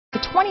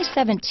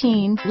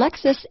2017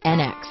 Lexus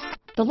NX.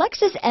 The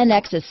Lexus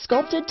NX is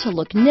sculpted to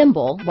look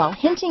nimble while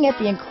hinting at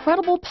the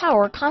incredible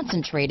power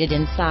concentrated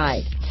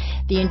inside.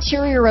 The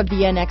interior of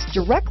the NX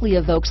directly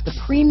evokes the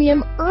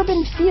premium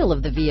urban feel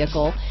of the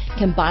vehicle,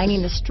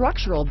 combining the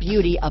structural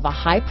beauty of a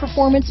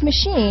high-performance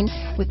machine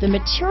with the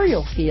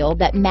material feel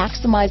that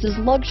maximizes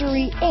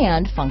luxury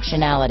and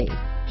functionality.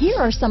 Here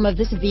are some of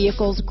this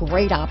vehicle's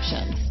great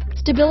options: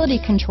 stability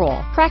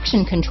control,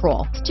 traction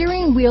control,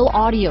 steering wheel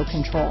audio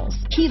controls,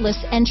 keyless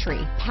entry,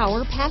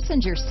 power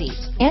passenger seat,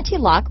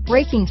 anti-lock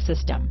braking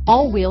system,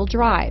 all-wheel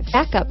drive,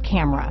 backup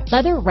camera,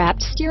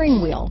 leather-wrapped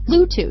steering wheel,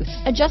 Bluetooth,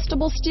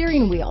 adjustable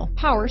steering wheel,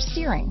 power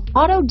steering,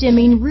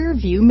 auto-dimming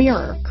rear-view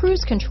mirror,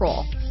 cruise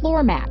control,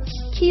 floor mats,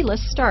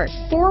 keyless start,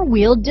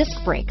 four-wheel disc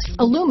brakes,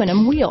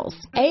 aluminum wheels,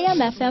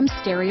 AM/FM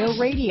stereo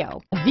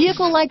radio. A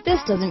vehicle like this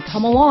doesn't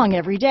come along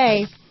every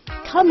day.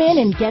 Come in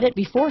and get it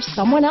before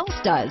someone else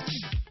does.